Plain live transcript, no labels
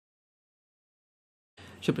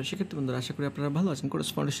সুপ্রিয় শিক্ষার্থী বন্ধুরা, আশা করি আপনারা ভালো আছেন। কোর্স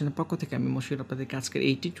ফাউন্ডেশনের পক্ষ থেকে আমি মশিউর আপনাদেরকে আজকের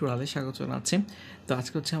এই টিউটোরিয়ালে স্বাগত জানাচ্ছি। তো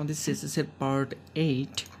আজকে হচ্ছে আমাদের সিএসএস এর পার্ট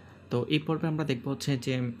 8। তো এই পর্বে আমরা দেখব হচ্ছে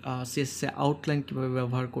যে সিএসএস এ আউটলাইন কীভাবে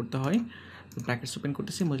ব্যবহার করতে হয়। তো ব্র্যাকেটস ওপেন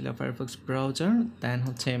করতেছি, মজিলা ফায়ারফক্স ব্রাউজার। দেন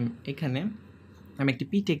হচ্ছে এখানে আমি একটি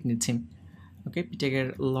পিটেক নিচ্ছি। ওকে, পিটেকের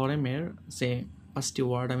লরেমের সে 5টি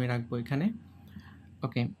ওয়ার্ড আমি রাখবো এখানে।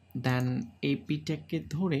 ওকে, দেন এই পিটেককে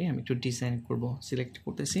ধরে আমি একটু ডিজাইন করব। সিলেক্ট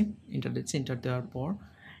করতেছি, এন্টার দিচ্ছি। এন্টার দেওয়ার পর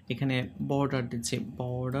এখানে বর্ডার দিচ্ছি,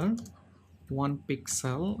 border 1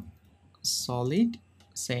 pixel solid,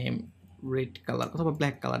 same red colour অথবা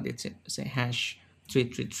ব্ল্যাক কালার দিচ্ছে, সে হ্যাশ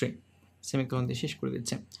 333 সেমিকোলন দিয়ে শেষ করে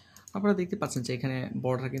দিচ্ছে। আপনারা দেখতে পাচ্ছেন যে এখানে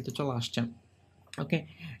বর্ডার কিন্তু চলে আসছে। ওকে,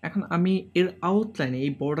 এখন আমি এর আউটলাইনে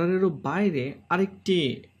এই বর্ডারেরও বাইরে আরেকটি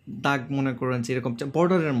দাগ মনে করেন যে এরকম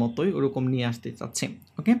বর্ডারের মতোই ওরকম নিয়ে আসতে চাচ্ছি।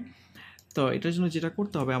 ওকে, তো এটার জন্য যেটা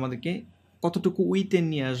করতে হবে, আমাদেরকে কতটুকু উইথে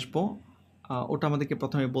নিয়ে আসবো ওটা আমাদেরকে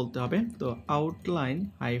প্রথমে বলতে হবে। তো আউটলাইন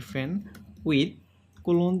হাইফেন উইথ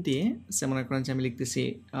কোলন দিয়ে সে মনে করেন যে আমি লিখতেছি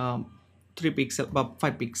 3 পিক্সেল বা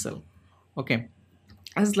 5 পিক্সেল। ওকে,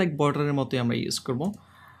 অ্যাজ লাইক বর্ডারের মতোই আমরা ইউজ করব।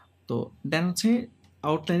 তো দেন হচ্ছে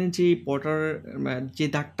আউটলাইনে যে বর্ডার যে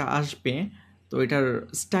দাগটা আসবে, তো এটার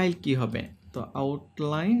স্টাইল কি হবে। তো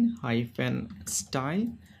আউটলাইন হাইফেন স্টাইল,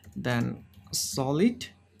 দেন সলিড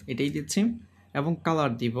এটাই দিচ্ছি, এবং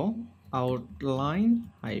কালার দিব আউটলাইন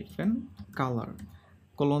হাইফেন কালার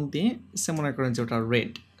কোলন দিয়ে সে মনে করেন যে ওটা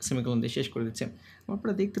রেড সেমিকোলন দিয়ে শেষ করে দিচ্ছে।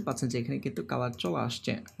 আপনারা দেখতে পাচ্ছেন যে এখানে কিন্তু কালার চলে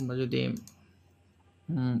আসছে। আমরা যদি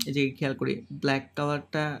এই যে খেয়াল করি, ব্ল্যাক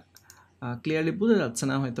কালারটা ক্লিয়ারলি বোঝা যাচ্ছে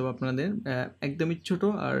না হয়তো আপনাদের, একদমই ছোট,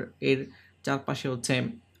 আর এর চারপাশে হচ্ছে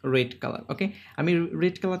রেড কালার। ওকে, আমি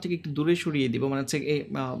রেড কালারটাকে একটু দূরে সরিয়ে দিব, মানে হচ্ছে এই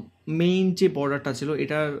মেইন যে বর্ডারটা ছিল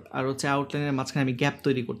এটার আর হচ্ছে আউটলাইনের মাঝখানে আমি গ্যাপ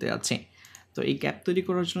তৈরি করতে যাচ্ছি। তো এই গ্যাপ তৈরি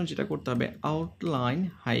করার জন্য যেটা করতে হবে, আউটলাইন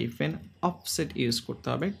হাইফেন অফসেট ইউজ করতে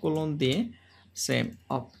হবে, কোলন দিয়ে সেম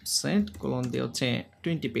অফসেট কোলন দিয়ে হচ্ছে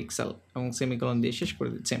 20 পিক্সেল এবং সেমিকোলন দিয়ে শেষ করে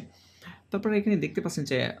দিচ্ছে। তারপরে এখানে দেখতে পাচ্ছেন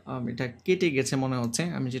যে এটা কেটে গেছে মনে হচ্ছে।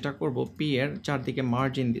 আমি যেটা করব, পি এর চারদিকে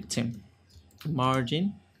মার্জিন দিচ্ছি, মার্জিন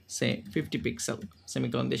সে 50 পিক্সেল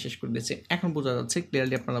সেমিকোলন দিয়ে শেষ করে দিচ্ছে। এখন বোঝা যাচ্ছে,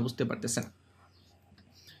 ক্লিয়ারলি আপনারা বুঝতে পারতেছেন,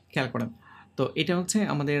 খেয়াল করেন। তো এটা হচ্ছে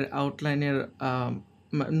আমাদের আউটলাইনের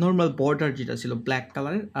নর্মাল বর্ডার যেটা ছিল ব্ল্যাক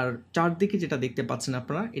কালারের, আর চারদিকে যেটা দেখতে পাচ্ছেন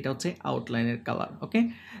আপনারা এটা হচ্ছে আউটলাইনের কালার। ওকে,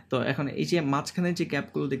 তো এখন এই যে মাঝখানে যে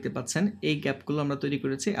গ্যাপগুলো দেখতে পাচ্ছেন, এই গ্যাপগুলো আমরা তৈরি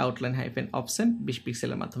করেছি আউটলাইন হাইফেন অপশন 20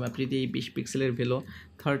 পিক্সেলের মাধ্যমে। আপনি যদি এই 20 পিক্সেলের ভ্যালু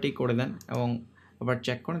 30 করে দেন এবং আবার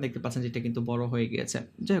চেক করেন, দেখতে পাচ্ছেন যেটা কিন্তু বড় হয়ে গিয়েছে।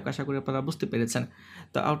 যাই হোক, আশা করি আপনারা বুঝতে পেরেছেন।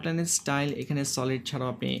 তো আউটলাইনের স্টাইল এখানে সলিড ছাড়াও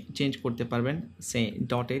আপনি চেঞ্জ করতে পারবেন, সে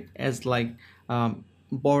ডটেড অ্যাজ লাইক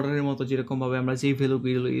বর্ডারের মতো যেরকমভাবে আমরা যেই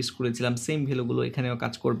ভ্যালুগুলো ইউজ করেছিলাম সেম ভ্যালুগুলো এখানেও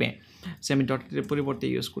কাজ করবে। সে আমি ডটের পরিবর্তে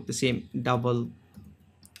ইউজ করতেছি ডাবল,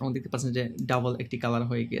 এবং দেখতে পাচ্ছেন যে ডাবল একটি কালার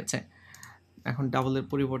হয়ে গিয়েছে। এখন ডাবলের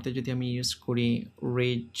পরিবর্তে যদি আমি ইউজ করি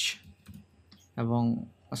রিচ, এবং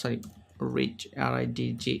রিচ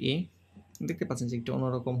RIDGE, দেখতে পাচ্ছেন যে একটু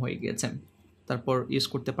অন্যরকম হয়ে গিয়েছে। তারপর ইউজ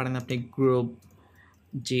করতে পারেন আপনি গ্রুপ,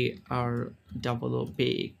 GROOP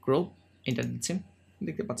গ্রুপ, এটা দিচ্ছেন,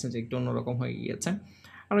 দেখতে পাচ্ছেন যে একটু অন্যরকম হয়ে গিয়েছে।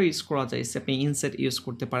 আরও ইউজ করা যায়, আপনি ইনসেট ইউজ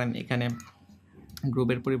করতে পারেন। এখানে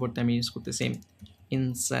গ্রুপের পরিবর্তে আমি ইউজ করতেছি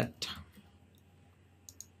ইনসেট।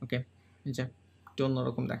 ওকে, এই যে একটু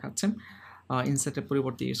অন্যরকম দেখাচ্ছে। ইনসেটের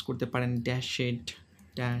পরিবর্তে ইউজ করতে পারেন ড্যাশেড,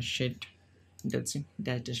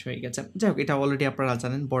 ড্যাশ হয়ে গেছে। যাই হোক, এটা অলরেডি আপনারা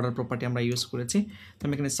জানেন, বর্ডার প্রপার্টি আমরা ইউজ করেছি। তো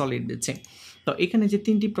আমি এখানে সলিড দিচ্ছি। তো এখানে যে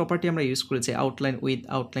 3টি প্রপার্টি আমরা ইউজ করেছি, outline with,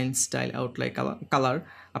 outline style, outline colour,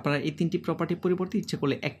 আপনারা এই 3টি প্রপার্টির পরিবর্তে ইচ্ছে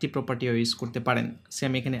করলে একটি প্রপার্টিও ইউজ করতে পারেন। সে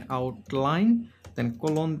আমি এখানে আউটলাইন দেন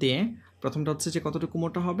কোলন দিয়ে, প্রথমটা হচ্ছে যে কতটুকু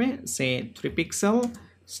মোটা হবে, সে 3 পিক্সেল,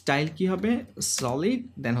 স্টাইল কি হবে সলিড,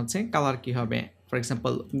 দেন হচ্ছে কালার কি হবে, for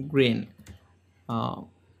example green,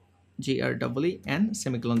 GREEN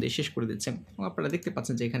semicolon দিয়ে শেষ করে দিচ্ছেন। এবং আপনারা দেখতে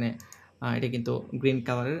পাচ্ছেন যে এখানে এটা কিন্তু গ্রিন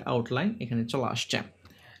কালারের আউটলাইন এখানে চলে আসছে।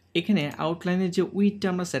 এখানে আউটলাইনের যে উইথটা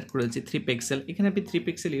আমরা সেট করেছি 3 পিক্সেল, এখানে আপনি 3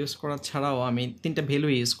 পিক্সেল ইউজ করা ছাড়াও আমি 3টা ভ্যালু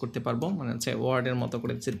ইউজ করতে পারবো, মানে হচ্ছে ওয়ার্ডের মতো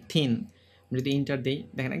করে দিচ্ছে থিন। যদি ইন্টার দিই,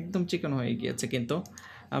 দেখেন একদম চিকন হয়ে গিয়েছে কিন্তু,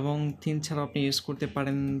 এবং থিন ছাড়াও আপনি ইউজ করতে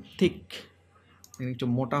পারেন থিক, একটু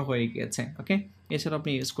মোটা হয়ে গিয়েছে। ওকে, এছাড়াও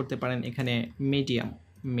আপনি ইউজ করতে পারেন এখানে মিডিয়াম,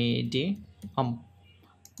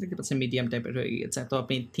 দেখতে পাচ্ছেন মিডিয়াম টাইপের হয়ে গিয়েছে। তো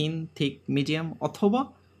আপনি থিন, থিক, মিডিয়াম অথবা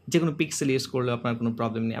যে কোনো পিক্সেল ইউজ করলেও আপনার কোনো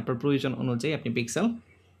প্রবলেম নেই। আপনার প্রয়োজন অনুযায়ী আপনি পিক্সেল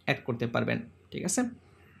অ্যাড করতে পারবেন, ঠিক আছে।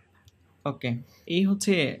 ওকে, এই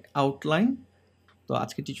হচ্ছে আউটলাইন। তো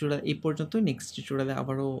আজকে টিউটোরিয়াল এই পর্যন্ত। নেক্সট টিউটোরিয়ালে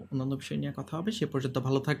আবারও অন্যান্য বিষয় নিয়ে কথা হবে। সে পর্যন্ত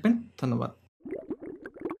ভালো থাকবেন, ধন্যবাদ।